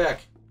double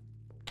check.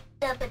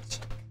 Double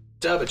check.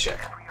 Double check.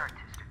 every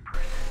artistic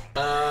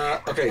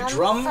person. Okay,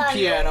 drum,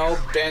 piano,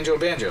 banjo,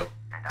 banjo.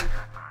 And I've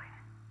got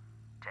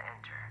mine. To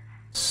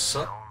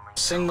enter,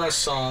 Sing my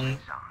song,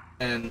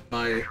 and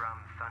my drum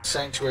thunders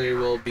sanctuary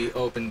will be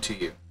open to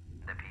you.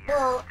 The piano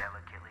Well-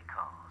 delicately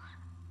calls.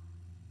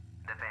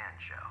 The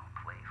banjo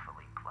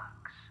playfully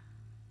clucks.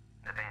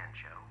 The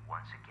banjo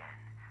once again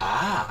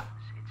Ah.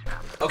 its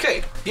mouth.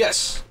 Okay,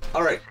 yes.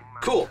 Alright,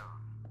 cool.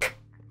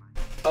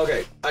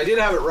 Okay, I did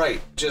have it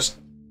right, just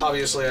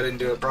obviously I didn't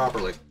do it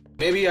properly.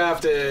 Maybe I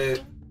have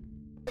to...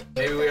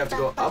 Maybe we have to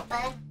go up?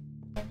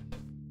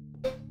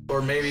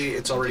 Or maybe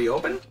it's already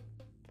open?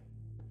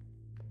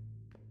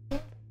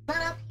 Not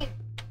up here.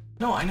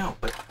 No, I know,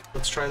 but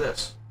let's try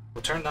this.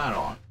 We'll turn that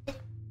on.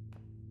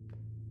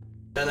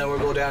 And then we'll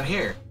go down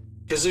here.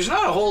 Because there's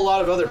not a whole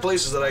lot of other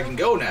places that I can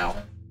go now.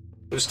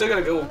 We still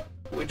gotta go...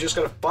 We just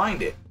gotta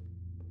find it.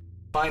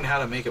 Find how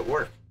to make it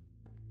work.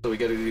 So we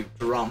gotta do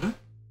drum.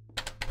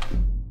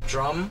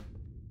 Drum.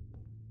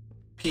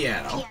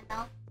 Piano.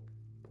 Piano.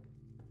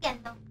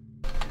 Piano.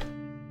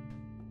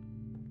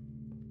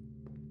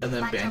 And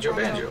then Banjo,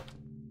 banjo,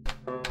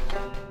 banjo.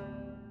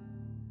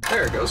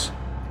 There it goes.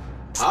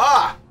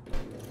 Ah!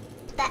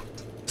 That.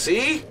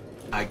 See?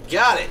 I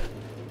got it.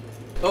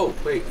 Oh,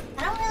 wait.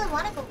 I don't really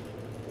want to go.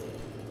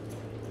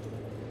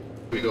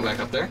 We go back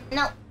up there?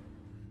 No.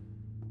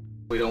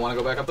 We don't want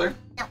to go back up there?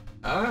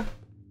 No.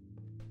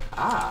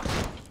 Ah.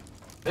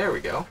 There we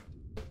go.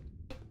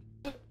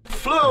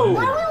 Flow!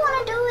 Why do we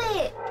want to do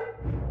it?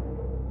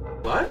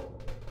 What?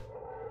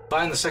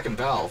 Find the second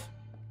valve.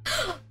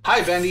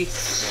 Hi, Bendy.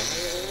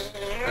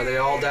 Are they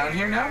all down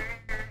here now?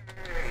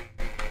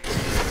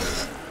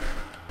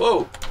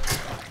 Whoa.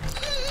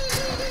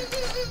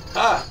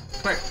 Ah,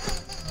 come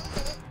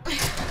here.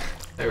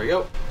 There we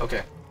go.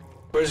 Okay.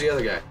 Where's the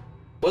other guy?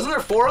 Wasn't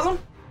there 4 of them?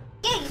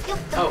 Yeah, you killed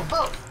them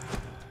both.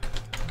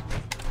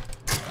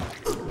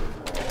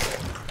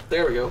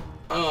 There we go.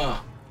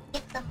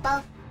 Get the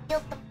buff.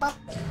 Kill the buff.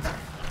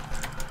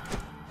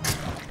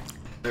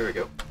 There we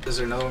go. Is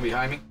there another one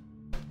behind me?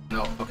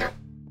 No. Okay.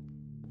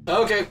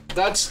 Okay,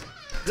 this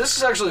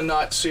is actually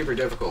not super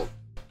difficult.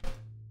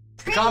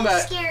 Pretty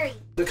Combat. scary.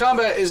 The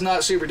combat is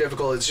not super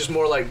difficult. It's just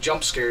more like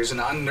jump scares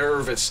and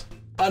unnervingness.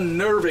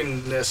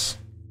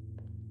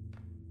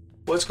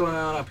 What's going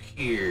on up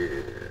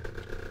here?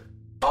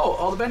 Oh,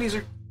 all the Bendys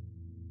are...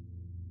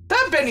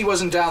 That Bendy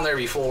wasn't down there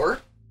before.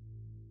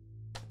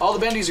 All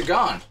the Bendys are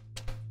gone.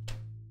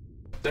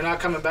 They're not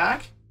coming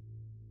back?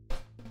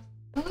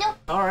 Nope.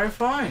 Alright,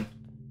 fine.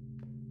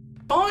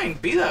 Fine,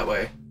 be that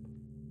way.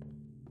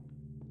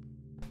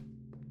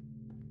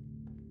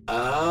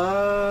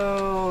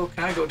 Oh,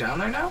 can I go down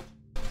there now?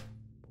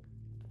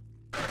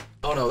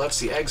 Oh no, that's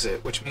the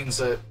exit, which means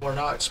that we're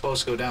not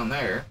supposed to go down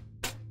there.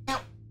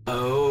 Nope.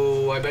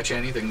 Oh, I bet you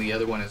anything the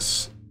other one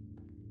is...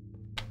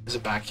 Is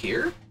it back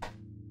here?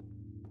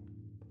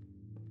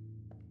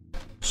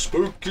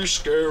 Spooky,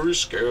 scary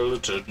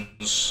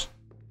skeletons.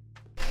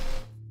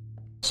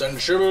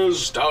 Send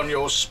shivers down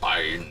your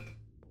spine.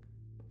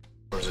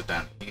 Or is it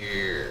down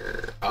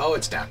here? Oh,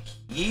 it's down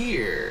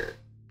here.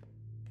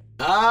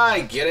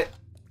 I get it.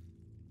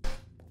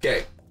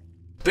 Okay.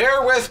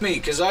 Bear with me,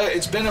 because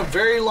it's been a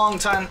very long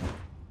time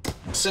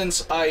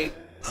since I...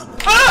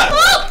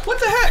 Ah! What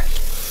the heck?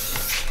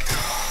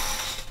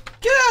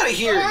 Get out of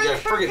here, you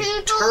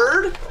friggin'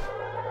 turd!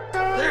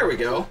 There we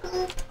go.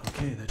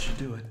 Okay, that should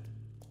do it.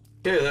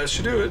 Okay, that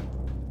should do it.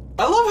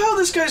 I love how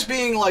this guy's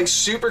being, like,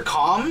 super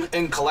calm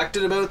and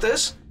collected about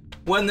this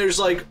when there's,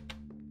 like,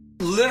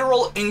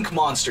 literal ink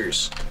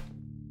monsters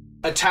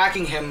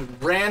attacking him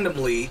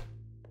randomly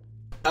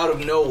out of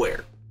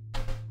nowhere.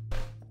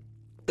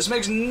 This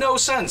makes no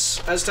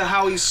sense as to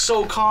how he's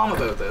so calm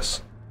about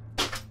this.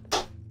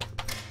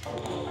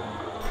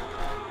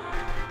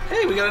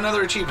 Hey, we got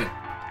another achievement.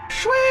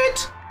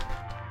 Sweet!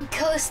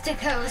 Coast to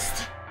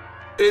coast.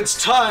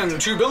 It's time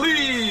to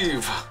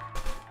believe!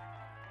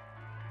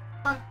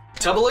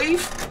 To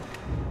believe?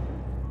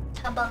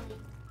 To believe.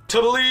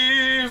 To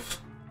believe!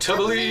 To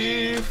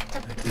believe!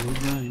 Back to the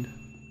grind.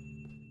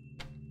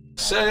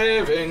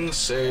 Saving,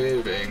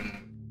 saving.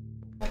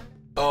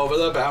 Over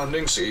the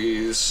bounding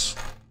seas.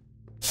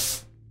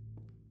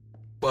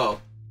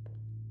 Well,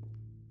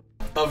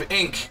 of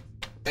ink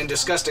and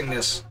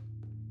disgustingness.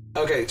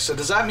 Okay, so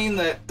does that mean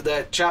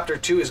that chapter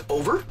 2 is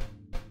over?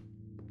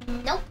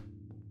 Nope.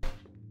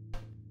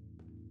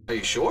 Are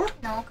you sure?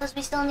 No, because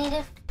we still need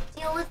to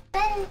deal with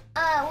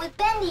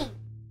Bendy.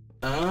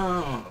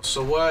 Oh,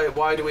 so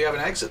why do we have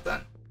an exit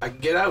then? I can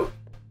get out.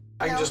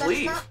 I can No, just that's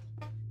leave. not-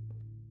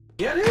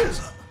 Yeah, it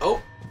is.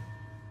 Oh.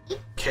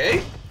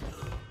 Okay.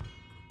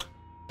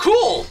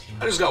 Cool!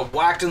 I just got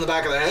whacked in the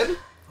back of the head.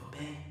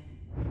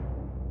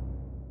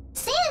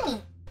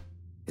 Sammy!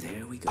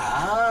 There we go.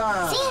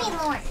 Ah. Sammy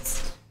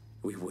Lawrence!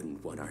 We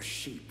wouldn't want our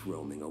sheep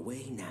roaming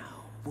away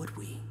now, would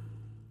we?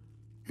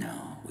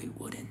 No, we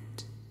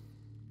wouldn't.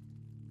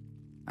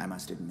 I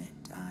must admit,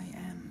 I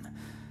am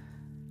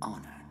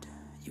honored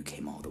you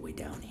came all the way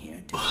down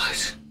here to...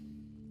 What?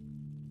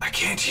 I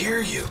can't hear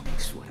you.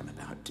 Makes what I'm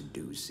about to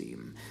do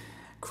seem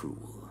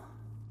cruel.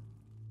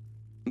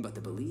 But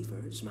the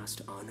believers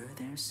must honor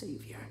their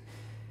savior.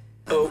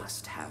 Oh. I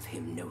must have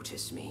him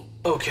notice me.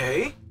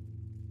 Okay.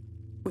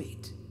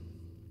 Wait,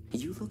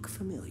 you look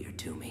familiar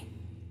to me.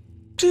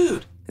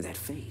 Dude. That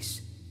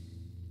face.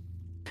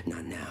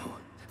 Not now,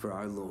 for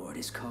our Lord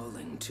is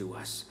calling to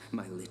us,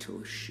 my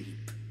little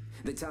sheep.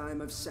 The time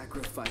of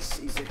sacrifice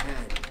is at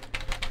hand.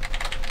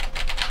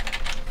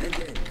 And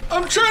then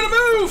I'm trying to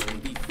move! I will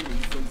be free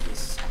from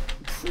this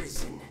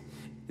prison.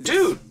 This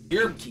Dude,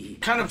 you're inky,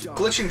 kind of dark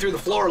glitching through the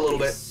floor a little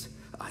bit. place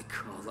I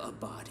call a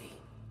body.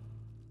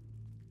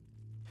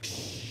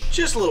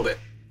 Just a little bit.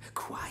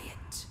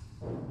 Quiet.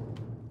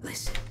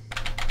 Listen.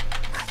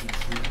 I can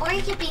hear Or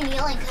he could be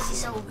kneeling because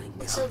he's crawling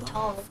so above,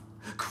 tall.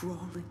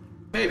 Crawling.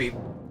 Maybe,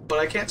 but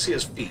I can't see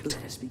his feet.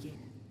 Let us begin.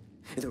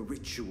 The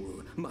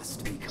ritual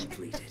must be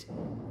completed.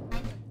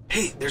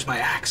 Hey, there's my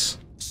axe.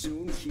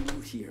 Soon he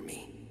will hear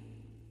me.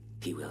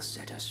 He will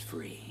set us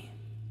free.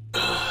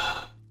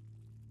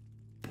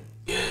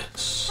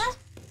 Yes.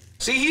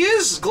 See, he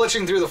is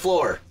glitching through the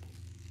floor.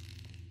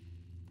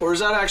 Or is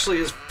that actually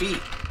his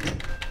feet?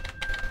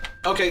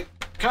 Okay,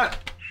 cut.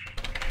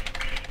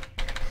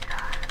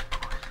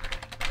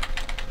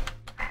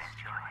 Rest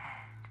your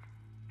head.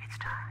 It's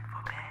time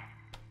for bed.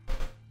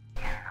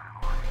 In the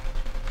morning,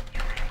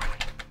 you may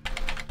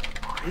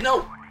wake. No.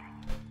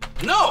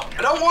 No,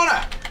 I don't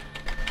wanna.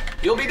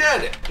 You'll be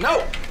dead.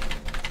 No.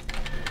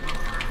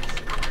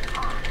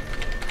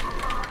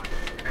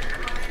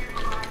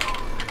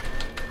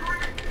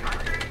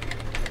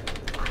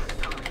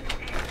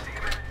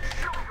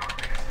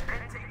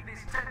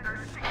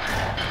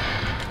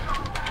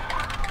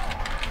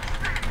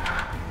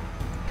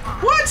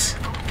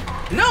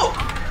 No!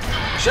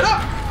 Shut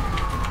up!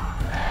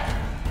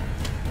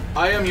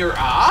 I am your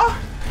ah?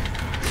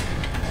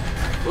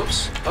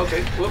 Whoops.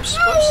 Okay, whoops,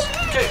 whoops.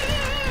 Okay,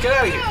 get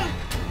out of here.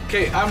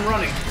 Okay, I'm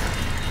running.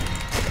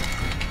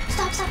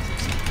 Stop, stop,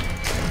 stop.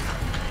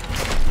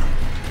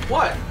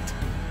 What?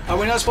 Are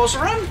we not supposed to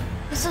run?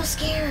 I'm so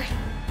scared.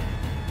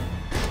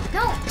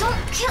 No, don't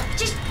kill.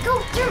 Just go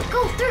through,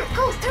 go through,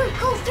 go through,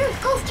 go through,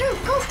 go through,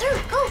 go through,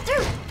 go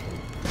through.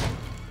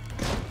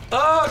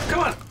 Come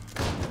on.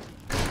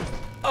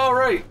 All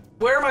right.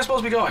 Where am I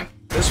supposed to be going?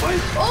 This way?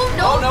 Oh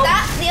no, no.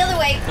 that's the other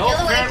way. Nope, the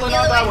other way. apparently The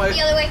not other that way. way.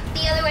 The other way.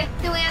 The other way.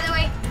 The other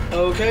way.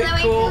 Okay, That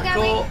way, cool, that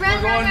cool. way. We're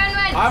Run, going. run,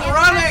 run. I'm Yes,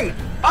 running.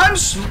 I'm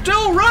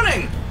still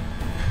running.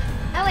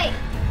 Oh wait.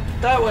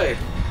 That way.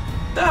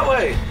 That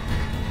way.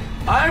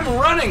 I'm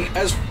running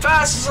as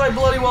fast as I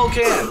bloody well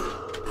can.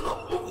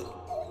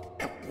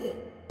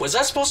 Was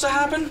that supposed to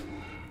happen?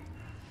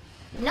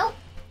 Nope.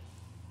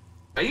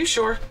 Are you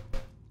sure?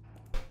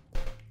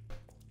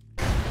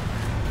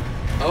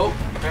 Oh,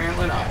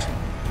 apparently not.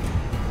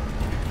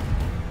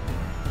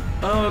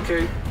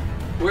 Okay.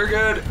 We're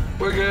good.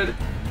 We're good.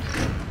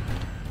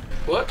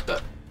 What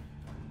the?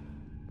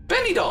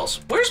 Bendy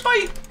dolls. Where's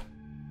my...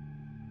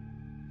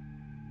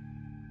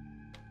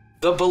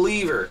 The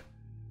Believer.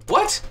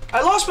 What?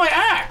 I lost my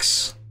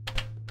axe.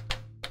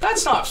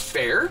 That's not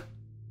fair.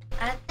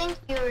 I think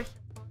you were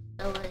supposed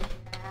to lose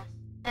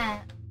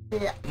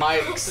your ass. My...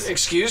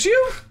 Excuse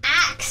you?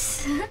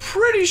 Axe.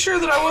 Pretty sure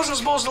that I wasn't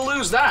supposed to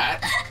lose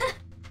that.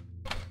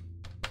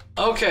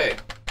 Okay.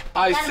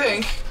 I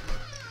think...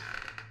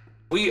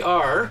 We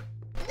are...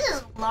 This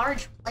is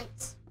large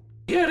plates.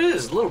 Yeah, it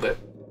is, a little bit.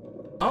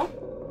 Oh?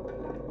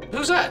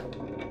 Who's that?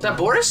 Is that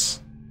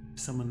Boris?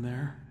 Someone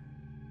there?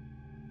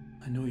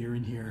 I know you're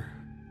in here.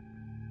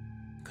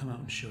 Come out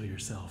and show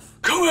yourself.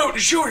 Come out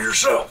and show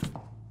yourself!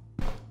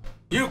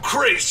 You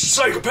crazy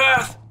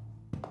psychopath!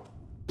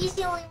 He's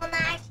the only one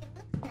that actually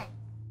looks nice.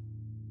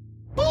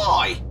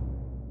 Boy!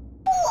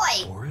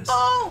 Boy! Boris?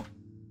 Oh!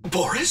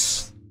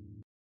 Boris?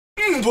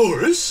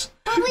 Boris?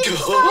 But we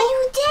saw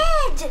you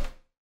dead!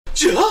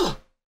 Yeah!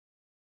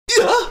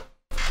 Yeah!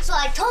 So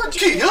I told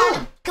you Yeah.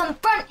 to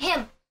confront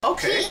him.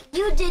 Okay.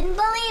 You didn't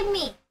believe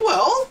me.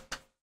 Well...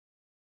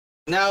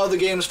 Now the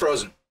game's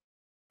frozen.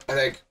 I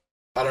think.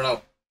 I don't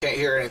know. Can't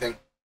hear anything.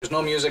 There's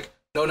no music.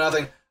 No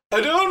nothing. I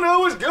don't know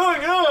what's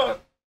going on!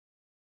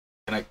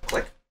 Can I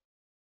click?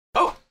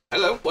 Oh!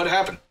 Hello. What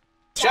happened?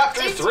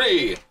 Chapter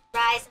 3!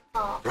 Rise and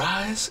fall.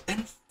 Rise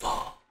and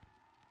fall.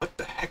 What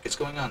the heck is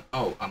going on?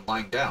 Oh, I'm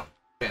lying down.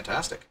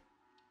 Fantastic.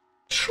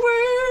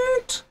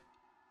 Sweet!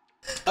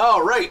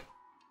 All right.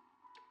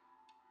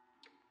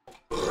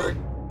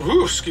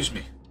 Ooh, excuse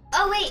me.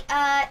 Oh wait,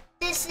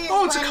 this is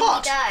Oh, it's a when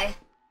cot. we die.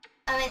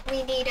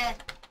 We need a...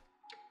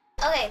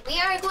 Okay, we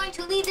are going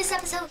to leave this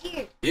episode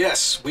here.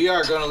 Yes, we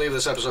are going to leave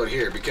this episode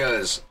here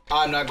because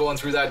I'm not going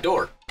through that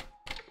door.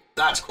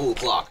 That's a cool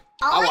clock.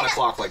 I want a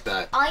clock like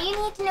that. All you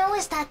need to know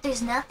is that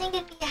there's nothing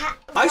going to be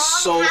I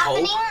so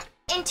happening hope.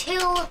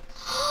 until...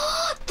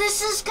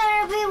 This is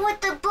going to be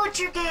with the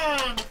Butcher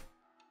Gang.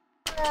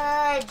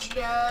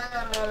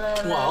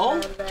 Well,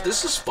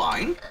 this is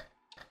fine.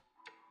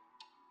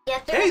 Yeah,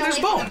 Hey, there's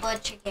only Bone. the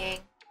Butcher Gang.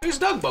 There's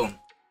Doug Bone.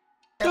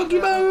 Doggy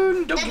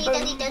Bone. Doggy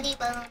Bone. Doggy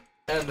Bone.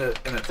 And a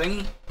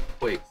thingy.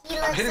 Wait, He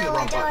I'm looks hitting so the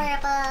wrong button.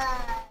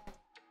 adorable.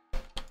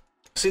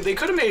 See, they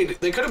could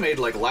have made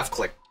like left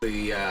click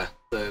the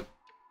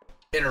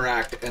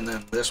interact and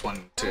then this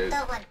one to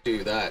That one.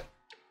 do that,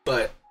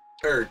 but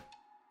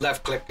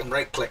left click and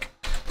right click.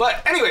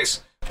 But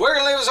anyways, we're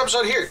gonna leave this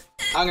episode here.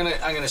 I'm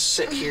gonna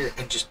sit here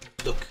and just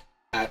look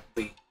at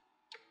the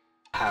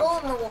Hole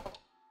in the wall.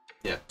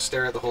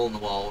 stare at the hole in the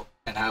wall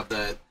and have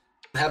the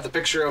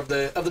picture of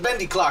the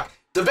Bendy clock,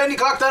 the Bendy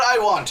clock that I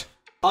want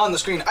on the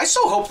screen. I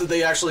so hope that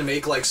they actually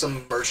make like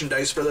some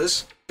merchandise for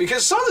this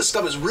because some of this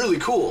stuff is really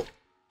cool.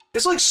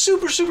 It's like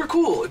super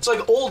cool. It's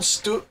like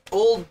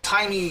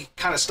old-timey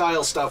kind of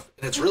style stuff,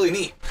 and it's really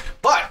neat.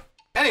 But,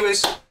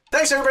 anyways,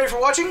 thanks everybody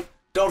for watching.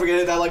 Don't forget to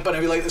hit that like button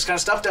if you like this kind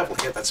of stuff.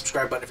 Definitely hit that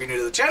subscribe button if you're new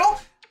to the channel.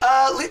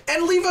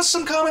 And leave us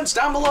some comments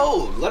down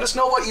below. Let us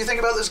know what you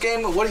think about this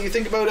game. What do you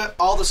think about it?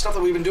 All the stuff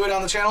that we've been doing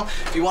on the channel.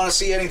 If you want to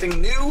see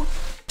anything new,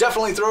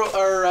 definitely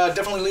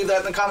definitely leave that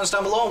in the comments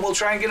down below, and we'll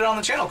try and get it on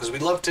the channel because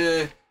we'd love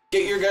to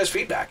get your guys'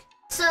 feedback.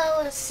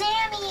 So,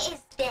 Sammy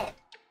is dead.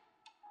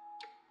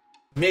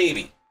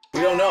 Maybe. We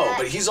don't know,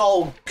 but he's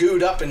all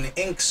gooed up in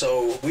ink,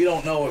 so we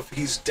don't know if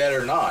he's dead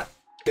or not.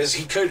 Because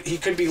he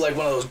could be like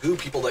one of those goo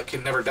people that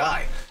can never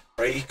die,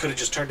 right? He could have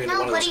just turned into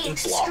one of those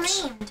ink blobs.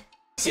 Screamed.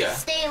 Yeah.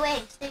 Stay away,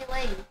 stay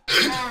away.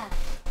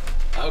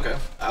 Okay,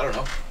 I don't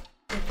know.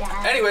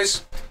 Dad.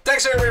 Anyways,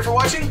 thanks everybody for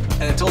watching,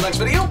 and until next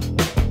video,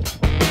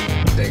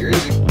 take her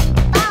easy.